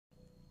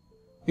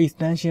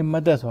extension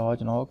method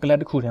ဆိုတော့ကျွန်တော် class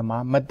တစ်ခုထဲမှာ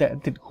method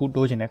အသစ်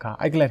တစ်ခုတိုးချင်တဲ့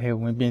အခါအဲ့ class ထဲ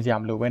ကိုဝင်ပြင်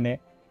စရာမလိုဘဲနဲ့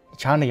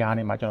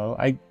တခြားနေရာနေမှာ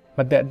ကျွန်တော်တို့အဲ့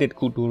method အသစ်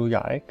တစ်ခုတိုးလို့ရ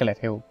တယ် class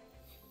ထဲကိုဥ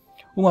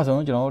ပမာဆို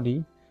ရင်ကျွန်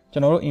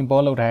တော်တို့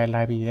import လုပ်ထားတဲ့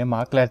library ထဲမှာ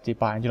class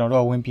တွေပါရင်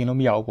ကျွန်တော်တို့က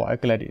ဝင်ပြင်လို့မရဘူးပေါ့အဲ့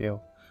class တွေကို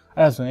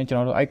အဲ့ဒါဆိုရင်ကျွန်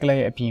တော်တို့အဲ့ class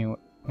ရဲ့အပြင်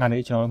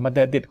ကနေကျွန်တော်တို့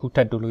method အသစ်တစ်ခုထ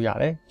ပ်တိုးလို့ရတ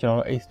ယ်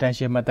ကျွန်တော်တို့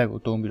extension method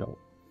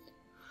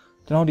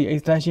ကိုသုံးပြီးတော့ကျွန်တော်ဒီ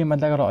extension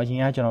method ကတော့အ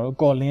ရင်ကကျွန်တော်တို့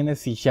calling နဲ့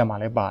C#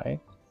 မှာလည်းပါတယ်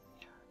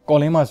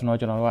calling မှာဆိုတော့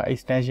ကျွန်တော်တို့က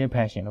extension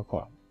function လို့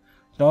ခေါ်တာ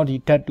ကျွန်တော်ဒီ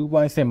tab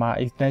 2.6 မှာ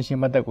extension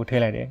method ကိုထ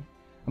ည့်လိုက်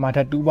တယ်အမှ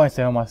tab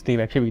 2.7 မှာ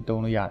stable ဖြစ်ပြီး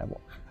သုံးလို့ရတယ်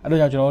ပေါ့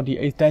အဲ့တော့ကျွန်တော်တို့ဒီ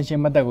extension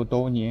method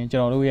ကိုသုံးရင်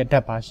ကျွန်တော်တို့ရဲ့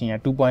tab version က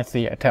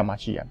 2.6 ရဲ့အထက်မှာ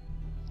ရှိရတယ်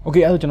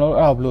okay အဲ့တော့ကျွန်တော်တို့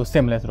အဲ့ဒါဘယ်လို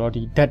sim လဲ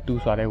ဆိုတော့ဒီ tab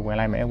 2ဆိုတာလေး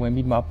ဝင်လိုက်မယ်ဝင်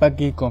ပြီးမှ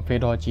package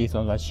config.json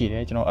ဆိုတာရှိ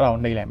တယ်ကျွန်တော်အဲ့ဒါကို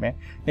နှိပ်လိုက်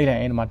မယ်နှိပ်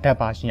လိုက်ရင်ဒီမှာ tab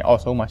version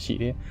အောက်ဆုံးမှာ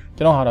ရှိတယ်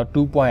ကျွန်တော်ဟာတော့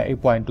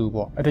 2.8.2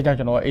 ပေါ့အဲ့ဒါကြောင့်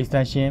ကျွန်တော်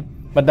extension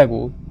method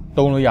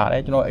ကိုသုံးလို့ရ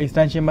တယ်ကျွန်တော်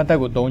extension method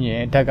ကိုသုံးရ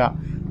င် tab က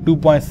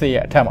 2.6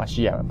 ရဲ့အထက်မှာ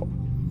ရှိရမယ်ပေါ့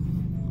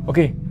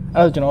okay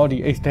အဲ့တော့ကျွန်တော်ဒီ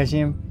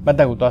extension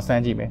method ကိုသွားစ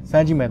မ်းကြည့်မယ်ဆို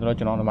တော့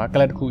ကျွန်တော်ဒီမှာ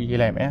class တစ်ခုရေး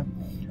လိုက်မယ်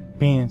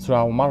bin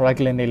ဆိုတာဟိုမှာ right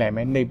click နှိပ်လိုက်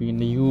မယ်နှိပ်ပြီး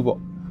new ပေါ့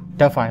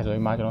tab file ဆိုရ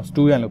င်မှာကျွန်တော်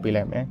student လို့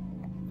ပေးလိုက်မယ်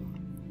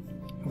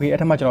okay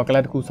အဲ့ထက်မှကျွန်တော်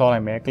class တစ်ခုဆောင်းလို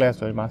က်မယ် class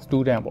ဆိုရင်မှာ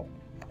student ပေါ့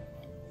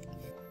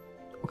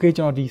okay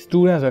ကျွန်တော်ဒီ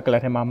student ဆိုတဲ့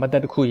class ထဲမှာ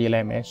method တစ်ခုရေး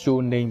လိုက်မယ် show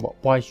name ပေါ့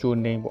void show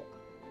name ပေါ့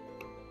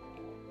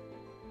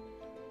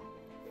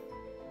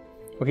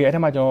okay အဲ့ထ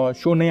က်မှကျွန်တော်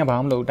show name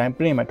ကဘာမှမလုပ်အတိုင်း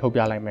print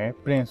မှာထုတ်ပြလိုက်မယ်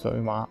print ဆိုရ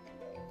င်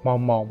မှာမော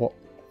င်ပေါ့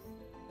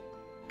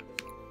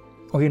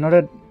okay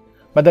နောက်တစ်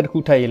method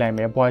တစ်ခုထပ်ရေးလိုက်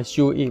မယ် void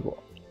show a ပေါ့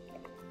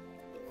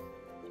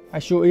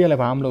show a ရလ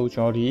ည်းဘာမှမလုပ်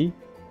ကျွန်တော်ဒီ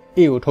a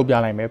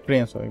ကိုထုတ်ပြလိုက်မယ်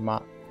print ဆိုရင်မှာ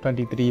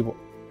23ပေါ့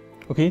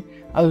okay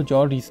အဲ့ဒါကျွန်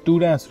တော်ဒီ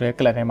student ဆိုတဲ့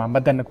class ထဲမှာ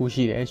method နှစ်ခု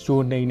ရှိတယ် show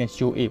name နဲ့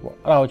show a ပေါ့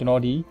အဲ့ဒါကို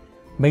ကျွန်တော်ဒီ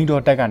main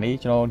 .tag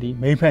ကနေကျွန်တော်ဒီ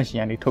main function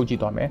ကနေထုတ်ကြည့်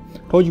သွား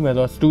မယ်ထုတ်ကြည့်မယ်ဆို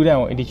တော့ student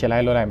ကို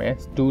initialize လုပ်လိုက်မယ်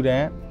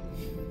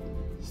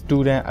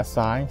student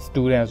assign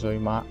student ဆိုရ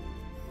င်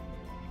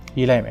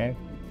မှာရေးလိုက်မယ်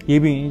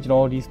ရေးပြီးကျွန်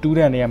တော်ဒီ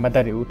student တွေရဲ့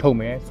method တွေကိုထုတ်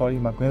မယ် sorry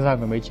မှာ green side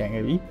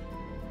ကိုမိတ်ချန်ခဲ့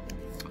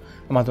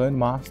ပြီအမှဆိုရင်ဒီ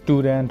မှာ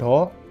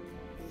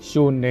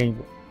student.show name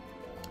ပေါ့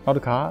နောက်တ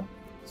စ်ခါ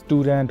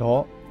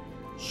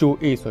student.show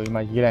a ဆိုရင်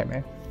မှာရေးလိုက်မ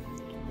ယ်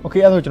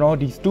okay အဲ့ဒါဆို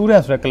ကျွန်တော်ဒီ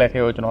student ဆိုတဲ့ class ထဲ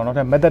ကိုကျွန်တော်နောက်ထ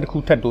ပ် method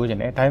တစ်ခုထပ်တိုးခြ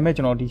င်းတယ်ဒါပေ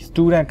မဲ့ကျွန်တော်ဒီ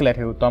student class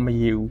ထဲကိုသွားမ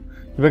ရေးဘူး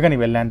ဒီဘက်ကနေ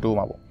ပဲ land တိုး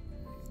မှာပေါ့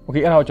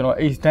okay အဲ့ဒါကိုကျွန်တော်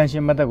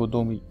extension method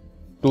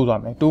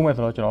ကိုသုံးပြီးတိုးသွားမယ်တိုး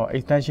မယ်ဆိုတော့ကျွန်တော်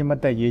extension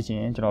method ရေးခြင်း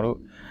ကျွန်တော်တို့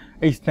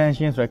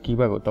extension ဆိုတဲ့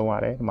keyword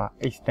ကိုသုံးရတယ်ဒီမှာ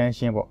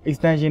extension ပေါ့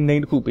extension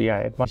name တစ်ခုပေးရတ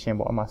ယ်ဒီမှာ extension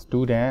ပေါ့အမှ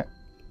student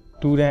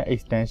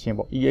extension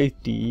ပေါ့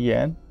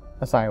exten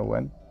assign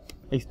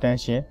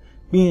extension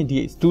ပြီးရင်ဒီ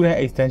student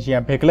extension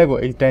ကဘယ် class ကို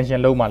extension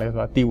လုပ်မှာလဲဆို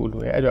တာသိဖို့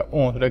လိုတယ်အဲ့တော့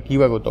on ဆိုတဲ့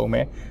keyword ကိုသုံးမ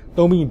ယ်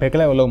သုံးပြီးဘယ်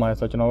class ကိုလုပ်မှာလဲ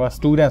ဆိုတော့ကျွန်တော်က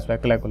student ဆိုတဲ့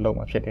class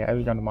ကိုလုပ်မှာဖြစ်တယ်အဲ့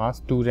ဒါကြောင့်ဒီမှာ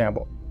student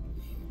ပေါ့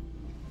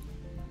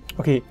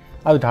okay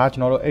အဲ့ဒါကျွ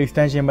န်တော်တို့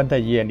extension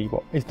method ရေးရနေ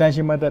ပေါ့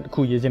extension method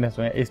တစ်ခုရေးခြင်းနဲ့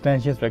ဆိုရင်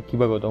extension ဆိုတဲ့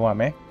keyword ကိုသုံးရ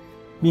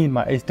မယ်ပြီးရင်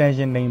မှာ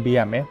extension name ပေးရ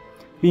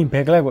မယ်ပြီးရင်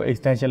ဘယ် class ကို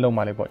extension လုပ်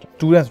မှာလဲပေါ့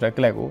student ဆိုတဲ့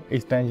class ကို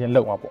extension လု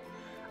ပ်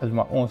မှာပေါ့အဲ့ဒီ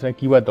မှာ on ဆိုတဲ့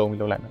keyword သုံးပြီး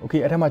လုပ်လိုက်မယ် okay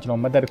အဲ့ထက်မှ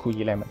ကျွန်တော် method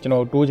တစ်ခုရေးလိုက်မယ်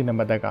ကျွန်တော်တိုးချင်တဲ့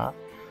method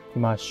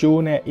ကဒီမှာ show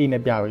နဲ့ a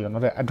နဲ့ပြပြီးတော့နော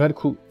က်ထပ် address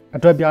တစ်ခု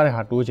address ပြ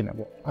တဲ့ဟာတိုးချင်တယ်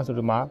ပေါ့အဲ့ဆိုဒီ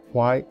မှာ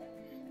void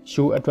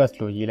show address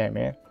လို့ရေးလိုက်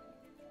မယ်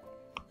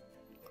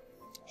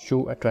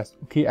show address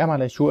okay အဲ့မှာ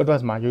လဲ show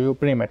address မှာရိုးရိုး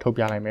print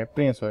မှာထုတ်ပြလိုက်မယ်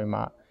print ဆိုရင်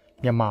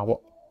မှာမြန်မာပေါ့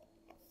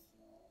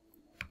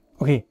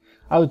okay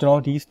အဲ့တော့ကျွန်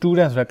တော်ဒီ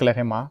student ဆိုတဲ့ class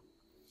ထဲ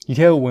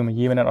မှာဒီထဲကိုဝင်မ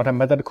ရေးဘဲနဲ့နောက်ထပ်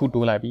method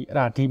တစ်ခုတိုးလိုက်ပြီး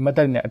အဲ့ဒါဒီ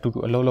method နဲ့အတူတူ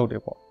အလုပ်လုပ်တ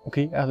ယ်ပေါ့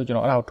okay အဲ့ဒါဆို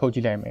ကျွန်တော်အဲ့ဒါ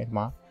ကိုထုတ်ကြည့်လိုက်မယ်ဒီ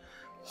မှာ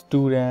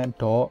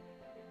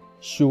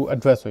student.show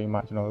address ဆိုရင်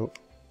မှာကျွန်တော်တို့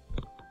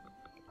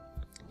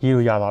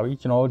ရေးလို့ရပါ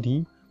ပြီကျွန်တော်တို့ဒီ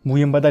မူ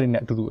ရင်း method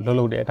တွေနဲ့အတူတူအလုပ်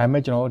လုပ်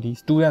တယ်ဒါပေမဲ့ကျွန်တော်တို့ဒီ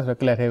student ဆိုတဲ့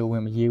class ထဲကိုဝ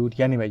င်မရေး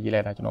ဘူးဒီကနေပဲ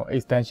ရေးလိုက်တာကျွန်တော်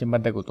extension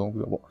method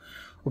ကိုသုံးပြီးတော့ပေါ့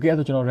okay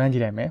အဲ့ဒါဆိုကျွန်တော် run ကြ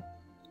ည့်လိုက်မယ်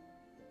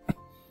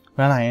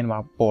run လိုက်ရင်ဒီ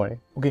မှာပေါ်တယ်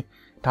okay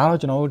ဒါတော့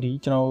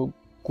ကျွန်တော်တို့ကျွန်တော်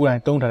ကိုယ်တိုင်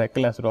တုံးထားတဲ့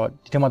class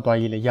ဆိုတော့ဒီထဲမှာတွား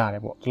ရေးလည်းရ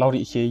တယ်ပေါ့ဒီလောက်ထိ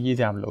အရှိ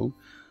ရေးစရာမလို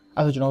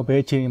ဘူးအဲ့ဆိုကျွန်တော်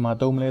ဘယ်အခြေအနေ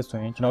မှာသုံးမလဲ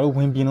ဆိုရင်ကျွန်တော်တို့ဝ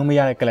င်ပြင်လို့မရ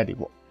တဲ့ class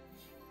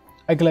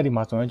တွေပေါ့အဲ့ class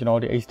တွေမှာဆိုရင်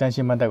ကျွန်တော်တို့ဒီ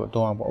extension method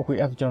ကိုသုံးအောင်ပေါ့ okay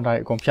အဲ့ဆိုကျွန်တော်ဒါတွေ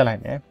အကုန်ဖြတ်လိုက်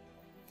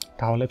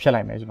မယ်ဒါကိုလည်းဖြတ်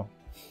လိုက်မယ်ကျွန်တော်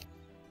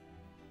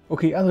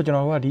okay အဲ့ဆို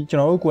ကျွန်တော်တို့ကဒီ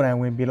ကျွန်တော်တို့ကိုယ်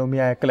တိုင်ဝင်ပြင်လို့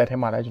မရတဲ့ class ထဲ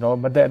မှာလည်းကျွန်တော်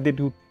method အသစ်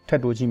တူ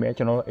ထပ်တိုးကြည့်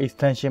မယ်ကျွန်တော်တို့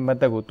extension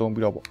method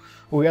ကိုသုံးပြီးတော့ပေါ့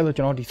okay အဲ့ဆို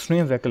ကျွန်တော်ဒီ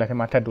string ဆိုတဲ့ class ထဲ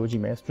မှာထပ်တိုးကြ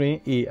ည့်မယ် string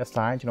a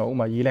assign ကျွန်တော်ဥ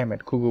ပမာရေးလိုက်မယ်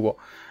တစ်ခုခုပေါ့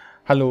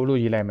hello လို့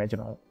ရေးလိုက်မယ်ကျွ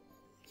န်တော်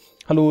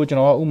hello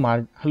ကျွန်တော်ကဥမာ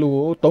hello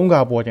ကို3ခါ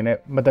ပေါ်ခြင်းနဲ့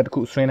method တစ်ခု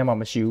string ထဲ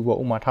မှာမရှိဘူးပေါ့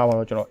ဥမာထားပါ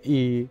တော့ကျွန်တော်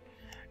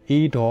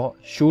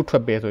a.show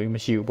triple ဆိုပြီးမ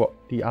ရှိဘူးပေါ့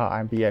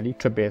triple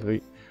triple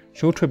ဆိုပြီး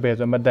show triple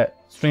ဆို method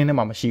string ထဲ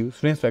မှာမရှိဘူး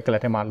string ဆိုတဲ့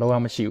class ထဲမှာလော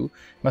ကမရှိဘူး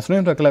မ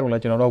string ဆိုတဲ့ class ကိုလ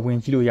ည်းကျွန်တော်တို့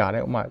ဝင်ကြည့်လို့ရတ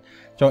ယ်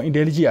ဥမာကျွန်တော်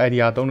intelligent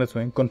idea သုံးတယ်ဆို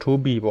ရင် control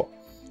b ပေါ့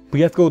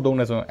bs code သုံး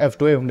တယ်ဆိုရင်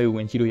f12 နဲ့ဝ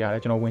င်ကြည့်လို့ရ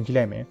တယ်ကျွန်တော်ဝင်ကြည့်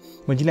လိုက်မယ်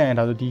ဝင်ကြည့်လိုက်ရင်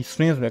ဒါဆိုဒီ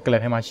string ဆိုတဲ့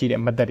class ထဲမှာရှိတဲ့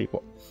method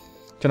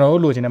တွေပေါ့ကျွန်တော်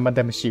တို့လိုချင်တဲ့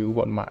method မရှိ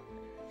ဘူးပေါ့ဒီမှာ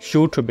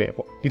show triple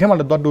ပေါ့ဒီ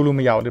ထက်မှလ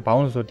ည်းတော့တိုးလို့မရဘူးလေဘာ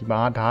လို့လဲဆိုတော့ဒီမှာ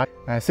ဒါ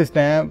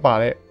system ပါ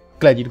တဲ့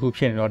class ကြီး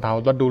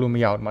တစ်ခုဖြစ်နေတော့ဒါကိုတော့တိုးလို့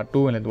မရဘူးဒီမှာ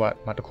တိုးရင်လည်းသူကဒီ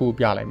မှာတစ်ခု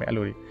ပြလိုက်မယ်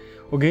အဲ့လိုတွေ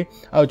okay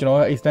အဲ့တော့ကျွန်တော်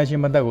က extension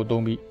method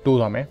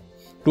ကိုသုံးပြီးတိုးသွားမယ်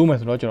တိုး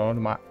မယ်ဆိုတော့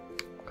ကျွန်တော်တို့ဒီမှာ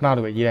ခဏ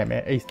လိုပဲရေးလိုက်မ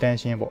ယ်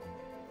extension ပေါ့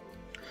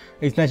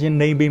extension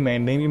name ပေးမယ်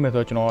name ပေးမယ်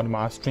ဆိုတော့ကျွန်တော်ဒီ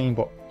မှာ string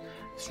ပေါ့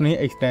string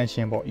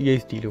extension ပေါ့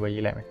ext လို့ပဲ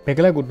ရေးလိုက်မယ်ဘယ်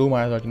class ကိုတိုးမှာ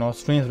လဲဆိုတော့ကျွန်တော်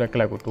string ဆိုတဲ့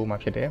class ကိုတိုးမှာ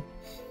ဖြစ်တယ်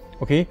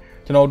okay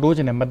ကျွန်တော်တိုးချ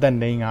င်တဲ့ method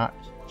name က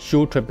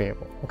show triple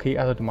ပေါ့ okay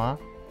အဲ့ဒါဆိုဒီမှာ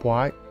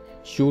void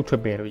show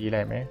triple လို့ရေး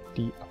လိုက်မယ်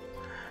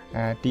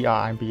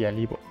triple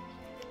လေးပေါ့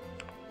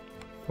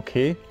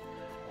okay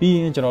ပြီးရ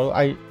င်ကျွန်တော်တို့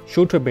အဲ့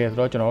show triple ဆို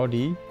တော့ကျွန်တော်တို့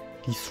ဒီ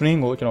string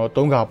ကိုကျွန်တော်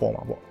3ခါပေါ်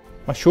မှာပေါ့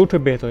show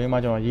triple ဆိုရင်မှ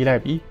ကျွန်တော်ရေးလို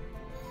က်ပြီ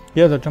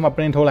ပြီးတော့ကျွန်တော်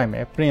print ထုတ်လိုက်မ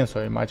ယ် print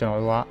ဆိုရင်မှကျွန်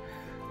တော်တို့က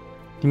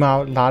ဒီမှာ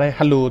လာတဲ့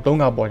hello 3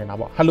ခါပေါ်နေတာ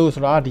ပေါ့ hello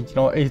ဆိုတာဒီကျွန်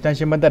တော်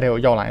extension method တွေကို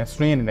ရောက်လာရင်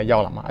string အနေနဲ့ရော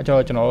က်လာမှာအဲ့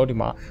တော့ကျွန်တော်တို့ဒီ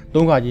မှာ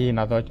3ခါရေး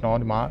နေတာဆိုတော့ကျွန်တော်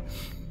ဒီမှာ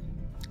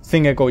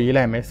single ကိုရေး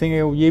လိုက်မယ်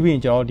single ကိုရေးပြီးရ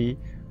င်ကျွန်တော်ဒီ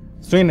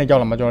string နဲ့ရော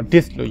က်လာမှာကျွန်တော်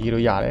disk လို့ရေး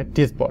လို့ရတယ်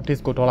disk ပေါ့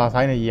disk ကို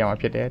 $sign နဲ့ရေးရမှာ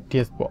ဖြစ်တယ်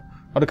disk ပေါ့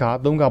နောက်တစ်ခါ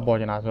3ခါပေါ်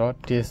နေတာဆိုတော့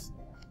disk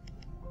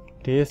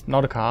နော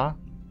က်တစ်ခါ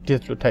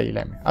disk လို့ထည့်ရေး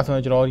လိုက်မယ်အဲ့ဆိုရ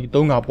င်ကျွန်တော်ဒီ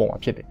3ခါပေါ်မှာ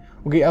ဖြစ်တယ်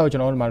okay အဲ့တော့ကျွ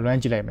န်တော်ဒီမှာ run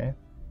ကြည့်လိုက်မယ်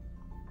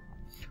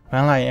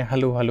run လိုက်ရင်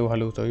hello ဆို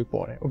ပြီး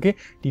ပေါ်တယ် okay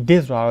ဒီ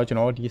disk ဆိုတာတော့ကျွန်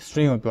တော်ဒီ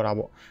string ကိုပြောတာ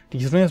ပေါ့ဒီ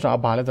string ဆိုတာ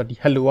ဘာလဲဆိုတော့ဒီ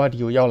hello ကဒီ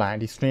ကိုရောက်လာရင်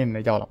ဒီ string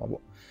နဲ့ရောက်လာမှာ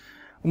ပေါ့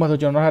ဥပမာဆို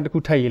ကျွန်တော်တစ်ခု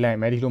ထည့်ရေးလိုက်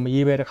မယ်ဒီလိုမ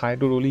ရေးပဲတစ်ခါ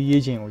တူတူလေး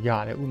ရေးခြင်းကိုရ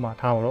တယ်ဥပမာ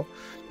ထားပါတော့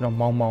ကျွန်တော်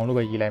မောင်လို့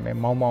ပဲရေးလိုက်မယ်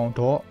မောင်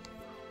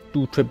 .2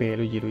 triple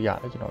လို့ရေးလို့ရ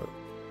တယ်ကျွန်တော်တို့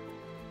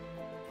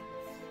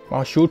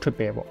show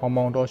triple ပေါ့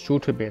မောင် .show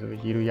triple ဆို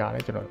ရေးလို့ရတ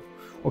ယ်ကျွန်တော်တို့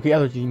okay အဲ့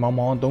ဒါဆိုဒီမောင်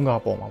3ခါ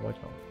ပေါ်မှာပေါ့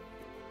ကျွန်တော်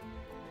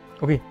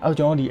okay အဲ့တော့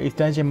ကျွန်တော်ဒီ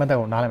extension method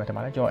ကိုနားလည်မယ်ထင်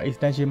ပါတယ်ကျွန်တော်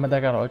extension method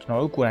ကတော့ကျွန်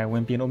တော်တို့ကိုယ်တိုင်ဝ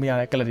င်ပြင်လို့မရ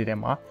တဲ့ class တွေထဲ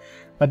မှာ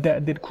method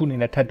အသစ်တစ်ခုအနေ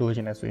နဲ့ထပ်တိုးခြ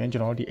င်းလဲဆိုရင်ကျွ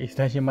န်တော်တို့ဒီ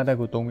extension method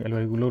ကိုသုံးပြီးအလွ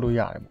ယ်တကူလုပ်လို့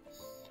ရတယ်ပေါ့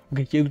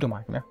okay ကျေးဇူးတင်ပါ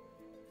တယ်ခင်ဗျာ